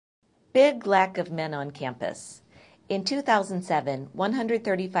Big lack of men on campus. In 2007,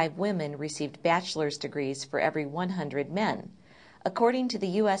 135 women received bachelor's degrees for every 100 men. According to the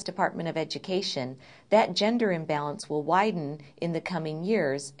U.S. Department of Education, that gender imbalance will widen in the coming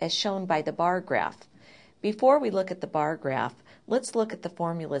years, as shown by the bar graph. Before we look at the bar graph, let's look at the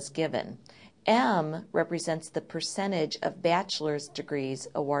formulas given. M represents the percentage of bachelor's degrees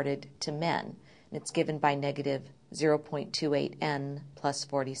awarded to men, and it's given by negative 0.28 n plus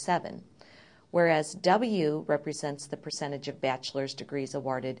 47, whereas W represents the percentage of bachelor's degrees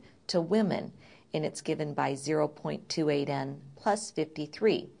awarded to women, and it's given by 0.28 n plus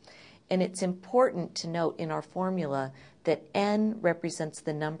 53. And it's important to note in our formula that n represents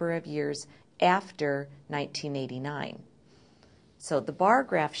the number of years after 1989. So the bar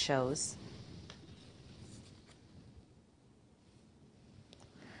graph shows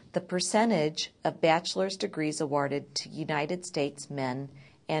the percentage of bachelor's degrees awarded to United States men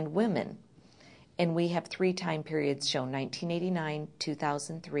and women. And we have three time periods shown: 1989,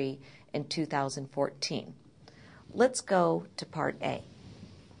 2003, and 2014. Let's go to Part A.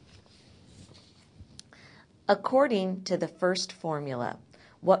 According to the first formula,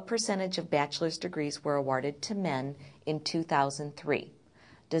 what percentage of bachelor's degrees were awarded to men in 2003?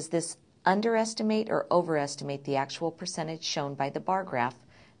 Does this underestimate or overestimate the actual percentage shown by the bar graph?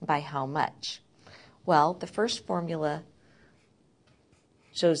 By how much? Well, the first formula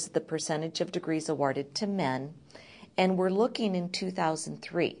shows the percentage of degrees awarded to men, and we're looking in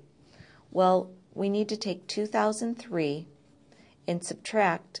 2003. Well, we need to take 2003 and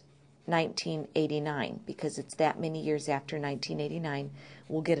subtract 1989, because it's that many years after 1989.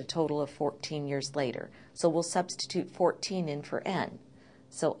 We'll get a total of 14 years later. So we'll substitute 14 in for n.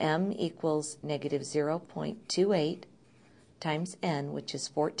 So m equals negative 0.28 times n, which is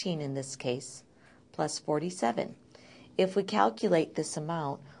 14 in this case, plus 47. If we calculate this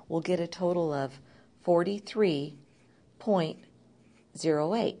amount, we'll get a total of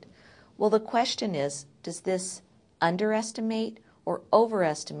 43.08. Well, the question is, does this underestimate or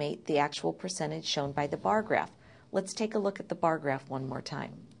overestimate the actual percentage shown by the bar graph? Let's take a look at the bar graph one more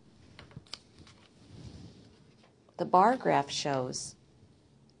time. The bar graph shows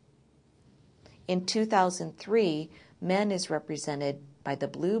in 2003, men is represented by the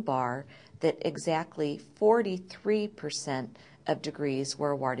blue bar, that exactly 43% of degrees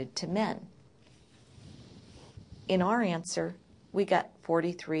were awarded to men. In our answer, we got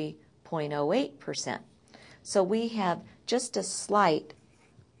 43.08%. So we have just a slight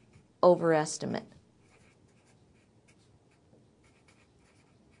overestimate.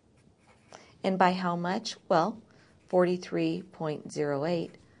 And by how much? Well,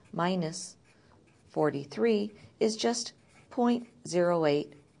 43.08 minus 43 is just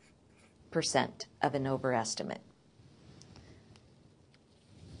 0.08% of an overestimate.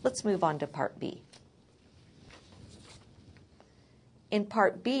 Let's move on to Part B. In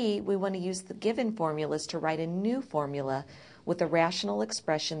Part B, we want to use the given formulas to write a new formula with a rational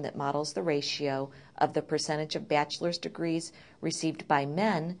expression that models the ratio of the percentage of bachelor's degrees received by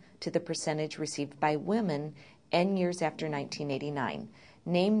men to the percentage received by women n years after 1989.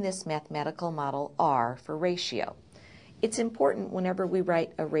 Name this mathematical model R for ratio. It's important whenever we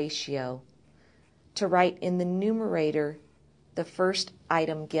write a ratio to write in the numerator the first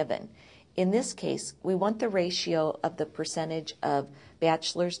item given. In this case, we want the ratio of the percentage of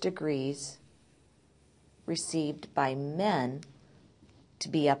bachelor's degrees received by men to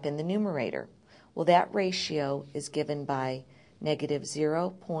be up in the numerator. Well, that ratio is given by negative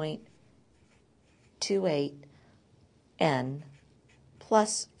 0.28 n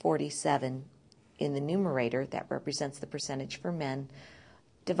plus 47 in the numerator, that represents the percentage for men,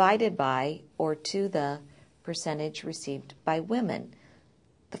 divided by or to the percentage received by women.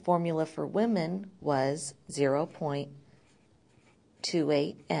 The formula for women was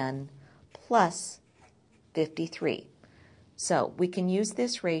 0.28 n plus 53. So we can use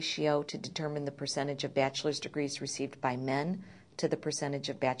this ratio to determine the percentage of bachelor's degrees received by men to the percentage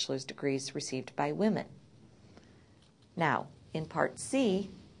of bachelor's degrees received by women. Now, in Part C,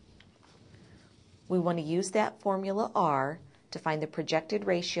 we want to use that formula R to find the projected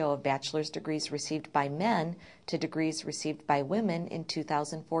ratio of bachelor's degrees received by men to degrees received by women in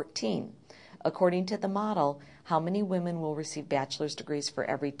 2014. According to the model, how many women will receive bachelor's degrees for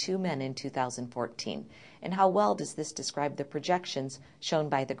every 2 men in 2014? And how well does this describe the projections shown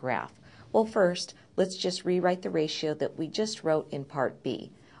by the graph? Well, first, let's just rewrite the ratio that we just wrote in Part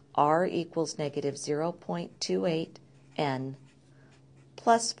B. R equals negative 0.28 n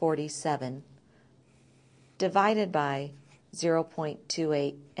plus 47 divided by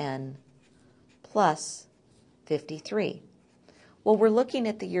 0.28 n plus 53. Well, we're looking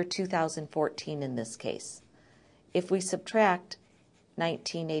at the year 2014 in this case. If we subtract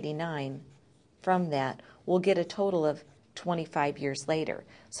 1989 from that, we'll get a total of 25 years later.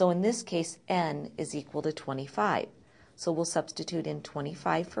 So in this case, n is equal to 25. So we'll substitute in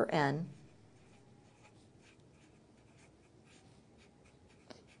 25 for n.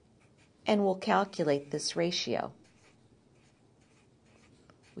 And we'll calculate this ratio.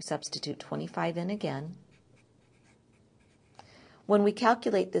 We substitute 25 in again. When we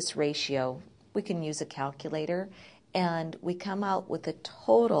calculate this ratio, we can use a calculator, and we come out with a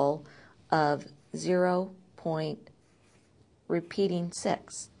total of 0. Repeating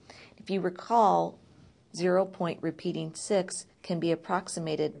 6. If you recall, 0. Repeating 6 can be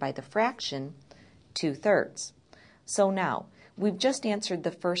approximated by the fraction 2/3. So now, we've just answered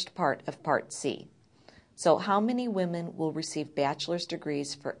the first part of Part C. So how many women will receive bachelor's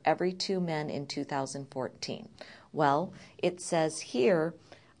degrees for every 2 men in 2014? Well, it says here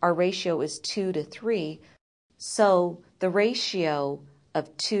our ratio is 2 to 3, so the ratio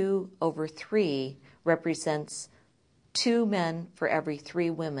of 2/3 represents 2 men for every 3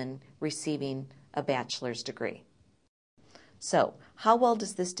 women receiving a bachelor's degree. So, how well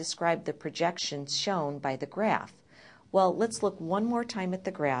does this describe the projections shown by the graph? Well, let's look one more time at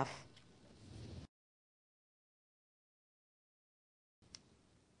the graph.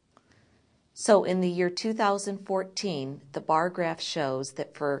 So in the year 2014, the bar graph shows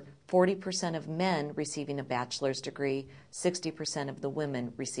that for 40% of men receiving a bachelor's degree, 60% of the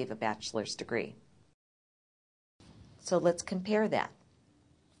women receive a bachelor's degree. So let's compare that.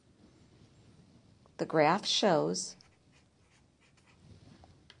 The graph shows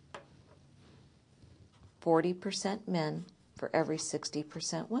 40% men for every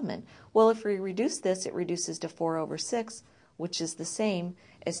 60% women. Well, if we reduce this, it reduces to 4/6, which is the same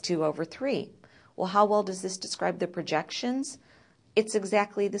as 2/3. Well, how well does this describe the projections? It's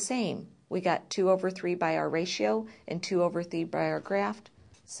exactly the same. We got 2/3 by our ratio and 2/3 by our graph,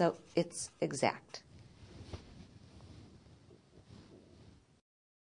 so it's exact.